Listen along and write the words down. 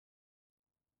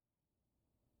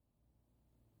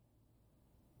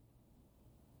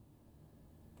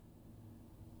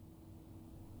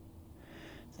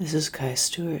This is Kai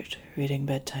Stewart reading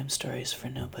bedtime stories for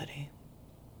nobody.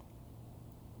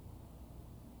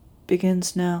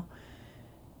 Begins now,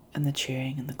 and the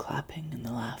cheering and the clapping and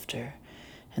the laughter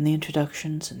and the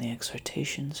introductions and the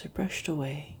exhortations are brushed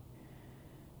away,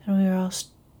 and we are all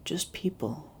just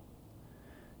people,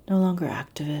 no longer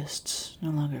activists, no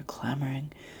longer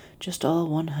clamoring, just all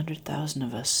 100,000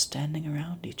 of us standing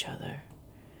around each other.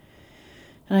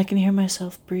 And I can hear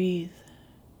myself breathe.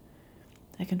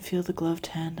 I can feel the gloved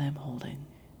hand I'm holding.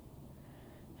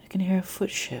 I can hear a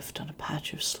foot shift on a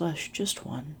patch of slush, just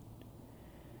one.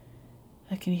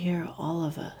 I can hear all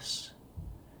of us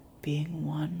being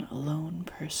one alone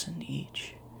person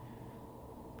each,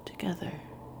 together.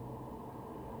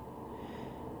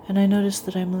 And I notice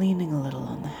that I'm leaning a little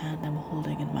on the hand I'm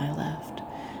holding in my left,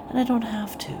 and I don't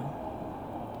have to.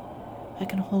 I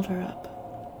can hold her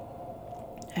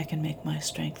up. I can make my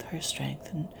strength her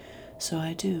strength, and so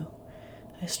I do.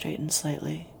 I straighten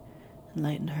slightly and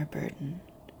lighten her burden,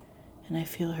 and I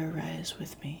feel her rise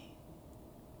with me.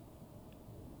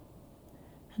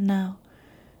 And now,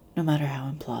 no matter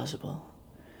how implausible,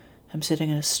 I'm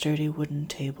sitting at a sturdy wooden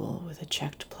table with a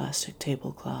checked plastic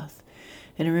tablecloth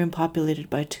in a room populated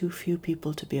by too few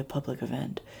people to be a public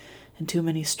event and too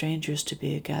many strangers to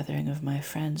be a gathering of my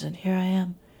friends, and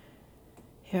here,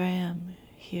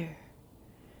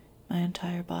 my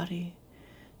entire body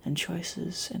and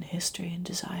choices and history and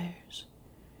desires.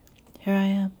 Here I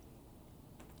am,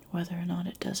 whether or not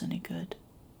it does any good.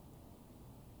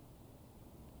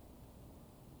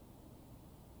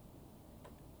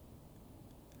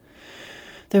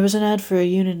 There was an ad for a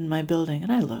unit in my building,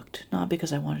 and I looked, not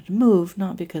because I wanted to move,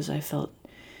 not because I felt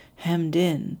hemmed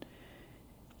in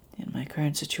my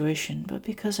current situation, but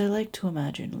because I like to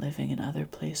imagine living in other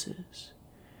places,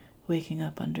 waking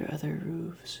up under other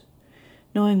roofs,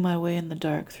 knowing my way in the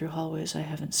dark through hallways I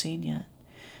haven't seen yet.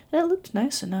 And it looked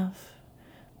nice enough.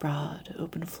 Broad,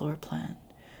 open floor plan,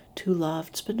 2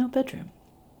 lofts, but no bedroom.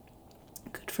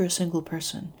 Good for a single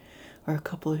person, or a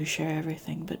couple who share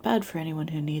everything, but bad for anyone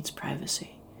who needs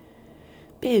privacy.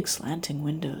 Big slanting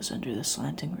windows under the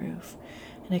slanting roof,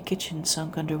 and a kitchen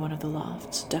sunk under one of the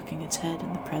lofts, ducking its head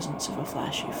in the presence of a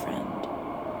flashy friend.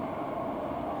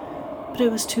 But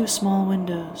it was 2 small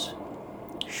windows,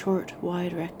 short,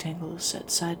 wide rectangles set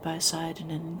side by side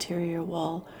in an interior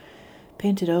wall,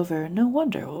 painted over. No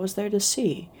wonder, what was there to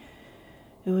see?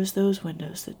 It was those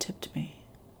windows that tipped me.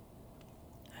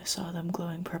 I saw them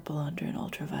glowing purple under an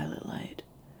ultraviolet light,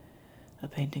 a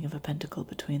painting of a pentacle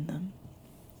between them.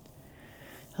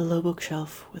 A low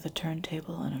bookshelf with a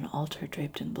turntable and an altar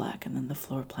draped in black, and then the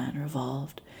floor plan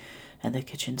revolved, and the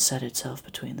kitchen set itself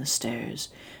between the stairs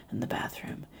and the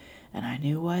bathroom, and I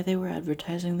knew why they were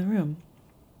advertising the room.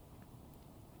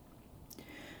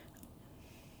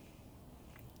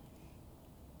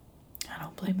 I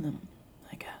don't blame them,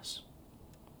 I guess.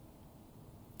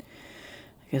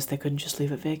 I guess they couldn't just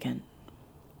leave it vacant.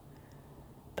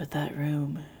 But that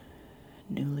room,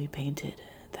 newly painted,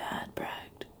 the ad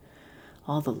bragged.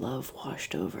 All the love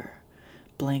washed over,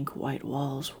 blank white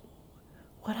walls.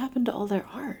 What happened to all their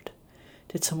art?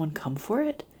 Did someone come for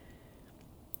it?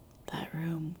 That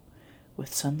room,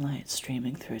 with sunlight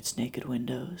streaming through its naked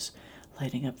windows,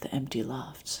 lighting up the empty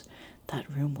lofts, that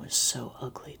room was so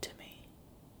ugly to me.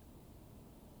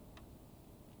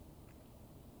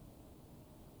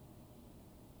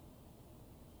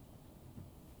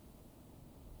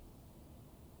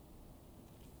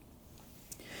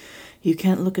 You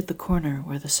can't look at the corner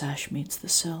where the sash meets the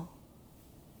sill.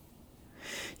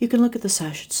 You can look at the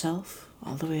sash itself,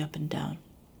 all the way up and down.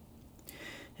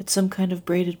 It's some kind of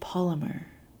braided polymer.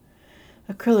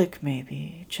 Acrylic,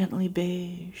 maybe, gently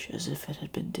beige, as if it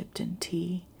had been dipped in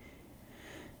tea.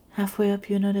 Halfway up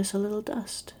you notice a little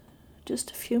dust, just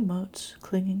a few motes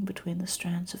clinging between the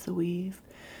strands of the weave,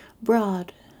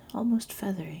 broad, almost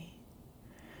feathery.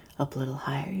 Up a little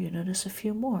higher you notice a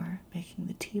few more, making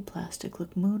the tea plastic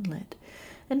look moonlit,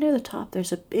 and near the top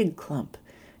there's a big clump,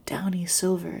 downy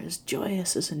silver, as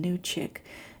joyous as a new chick.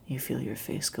 You feel your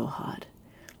face go hot.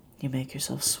 You make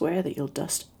yourself swear that you'll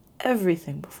dust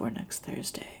everything before next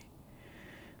Thursday.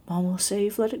 Mom will say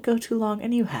you've let it go too long,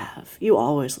 and you have. You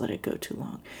always let it go too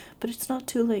long, but it's not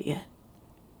too late yet.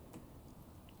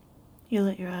 You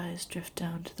let your eyes drift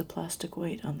down to the plastic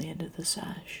weight on the end of the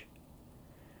sash.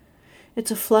 It's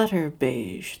a flatter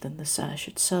beige than the sash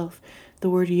itself. The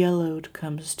word yellowed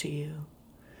comes to you.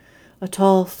 A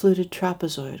tall, fluted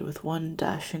trapezoid with one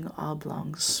dashing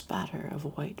oblong spatter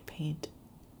of white paint.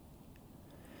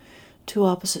 2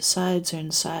 opposite sides are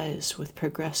incised with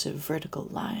progressive vertical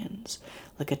lines,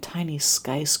 like a tiny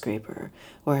skyscraper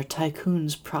or a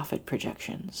tycoon's profit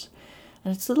projections.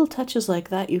 And it's little touches like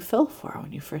that you fell for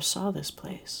when you first saw this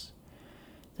place.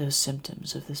 Those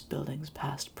symptoms of this building's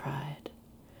past pride,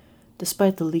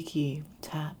 despite the leaky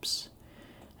taps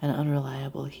and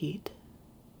unreliable heat.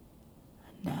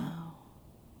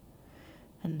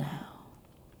 And now.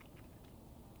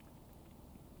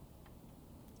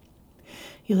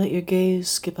 You let your gaze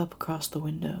skip up across the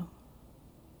window.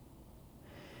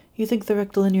 You think the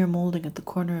rectilinear molding at the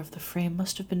corner of the frame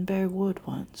must have been bare wood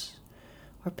once,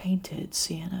 or painted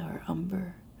sienna or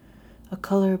umber, a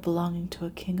color belonging to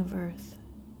a king of earth.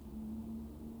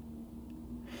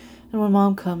 And when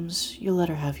Mom comes, you let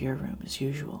her have your room as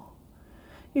usual.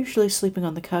 Usually sleeping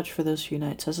on the couch for those few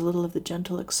nights has a little of the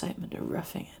gentle excitement of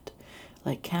roughing it,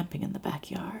 like camping in the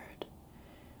backyard.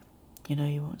 You know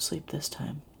you won't sleep this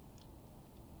time.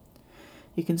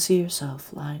 You can see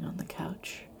yourself lying on the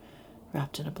couch,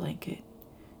 wrapped in a blanket,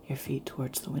 your feet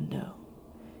towards the window,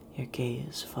 your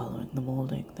gaze following the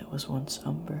molding that was once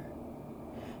umber,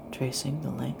 tracing the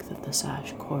length of the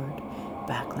sash cord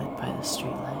backlit by the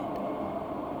streetlight.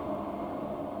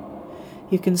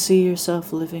 You can see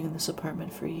yourself living in this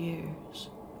apartment for years,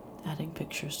 adding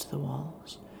pictures to the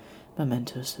walls,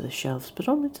 mementos to the shelves, but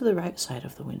only to the right side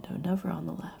of the window, never on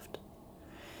the left.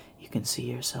 You can see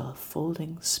yourself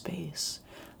folding space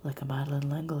like a Madeleine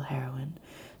L'Engle heroine,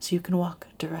 so you can walk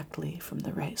directly from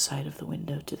the right side of the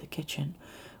window to the kitchen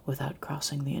without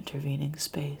crossing the intervening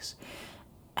space.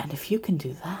 And if you can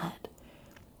do that,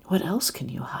 what else can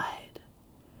you hide?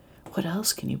 What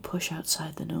else can you push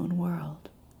outside the known world?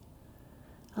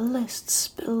 A list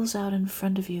spills out in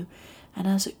front of you, and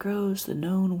as it grows, the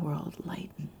known world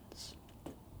lightens.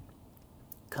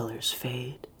 Colors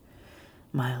fade,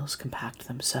 miles compact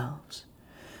themselves.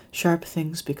 Sharp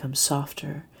things become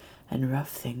softer, and rough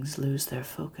things lose their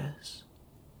focus.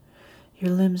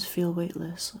 Your limbs feel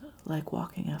weightless, like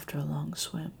walking after a long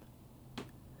swim.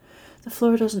 The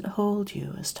floor doesn't hold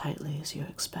you as tightly as you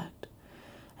expect,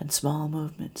 and small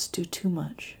movements do too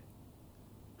much.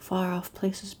 Far-off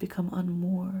places become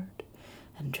unmoored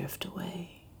and drift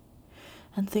away,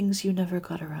 and things you never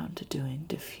got around to doing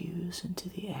diffuse into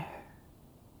the air.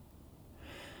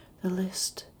 The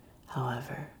list,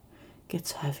 however,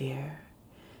 gets heavier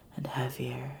and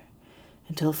heavier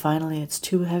until finally it's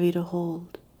too heavy to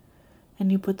hold,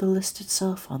 and you put the list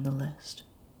itself on the list.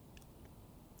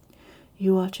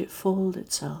 You watch it fold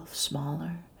itself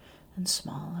smaller and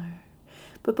smaller,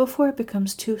 but before it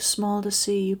becomes too small to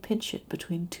see, you pinch it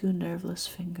between two nerveless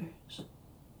fingers.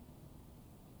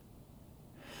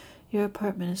 Your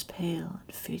apartment is pale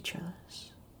and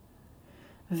featureless.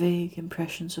 Vague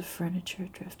impressions of furniture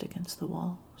drift against the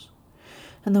walls,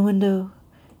 and the window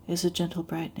is a gentle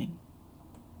brightening.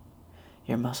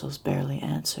 Your muscles barely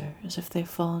answer, as if they've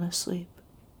fallen asleep.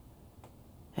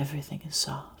 Everything is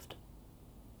soft.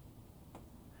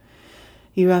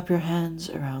 You wrap your hands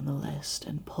around the list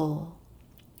and pull,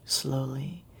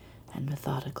 slowly and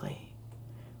methodically,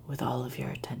 with all of your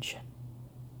attention.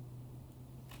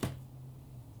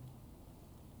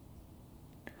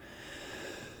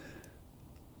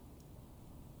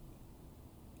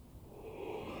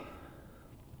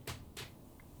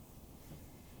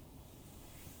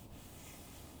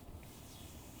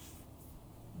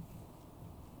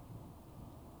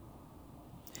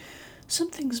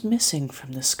 Something's missing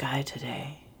from the sky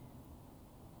today.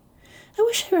 I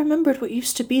wish I remembered what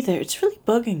used to be there. It's really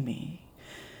bugging me.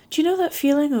 Do you know that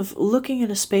feeling of looking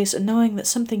at a space and knowing that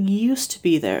something used to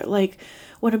be there? Like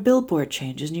when a billboard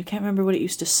changes and you can't remember what it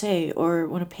used to say, or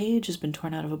when a page has been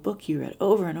torn out of a book you read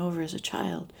over and over as a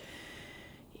child.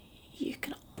 You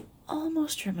can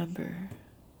almost remember,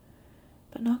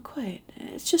 but not quite.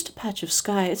 It's just a patch of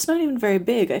sky. It's not even very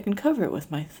big. I can cover it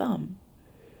with my thumb.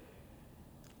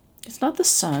 It's not the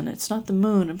sun, it's not the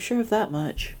moon, I'm sure of that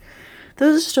much.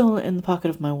 Those are still in the pocket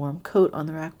of my warm coat on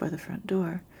the rack by the front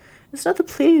door. It's not the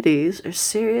Pleiades, or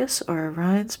Sirius, or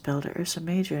Orion spelled Ursa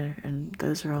Major, and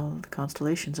those are all the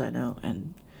constellations I know,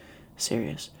 and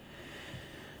Sirius.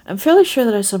 I'm fairly sure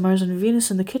that I saw Mars and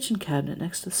Venus in the kitchen cabinet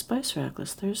next to the spice rack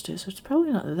last Thursday, so it's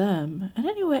probably not them. And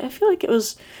anyway, I feel like it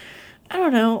was, I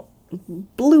don't know,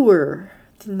 bluer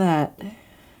than that.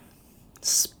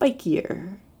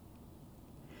 Spikier.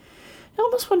 I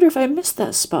almost wonder if I missed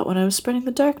that spot when I was spreading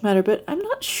the dark matter, but I'm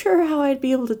not sure how I'd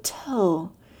be able to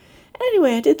tell. And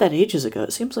anyway, I did that ages ago.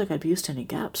 It seems like I'd be used to any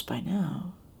gaps by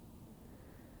now.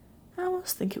 I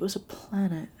almost think it was a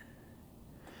planet.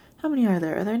 How many are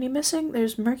there? Are there any missing?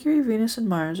 There's Mercury, Venus, and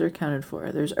Mars are accounted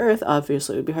for. There's Earth,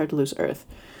 obviously. It would be hard to lose Earth.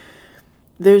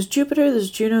 There's Jupiter,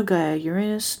 there's Juno, Gaia,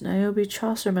 Uranus, Niobe,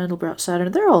 Chaucer, Mandelbrot,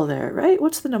 Saturn. They're all there, right?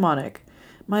 What's the mnemonic?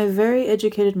 My very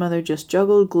educated mother just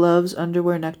juggled gloves,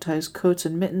 underwear, neckties, coats,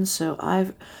 and mittens, so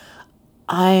I've...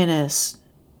 Ionis.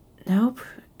 Nope.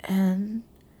 N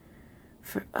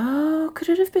for... Oh, could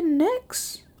it have been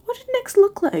Nyx? What did Nyx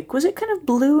look like? Was it kind of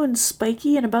blue and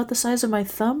spiky and about the size of my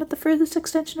thumb at the furthest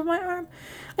extension of my arm?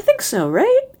 I think so,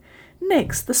 right?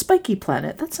 Nyx, the spiky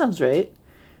planet. That sounds right.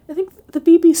 I think the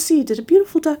BBC did a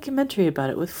beautiful documentary about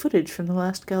it with footage from the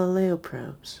last Galileo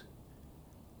probes.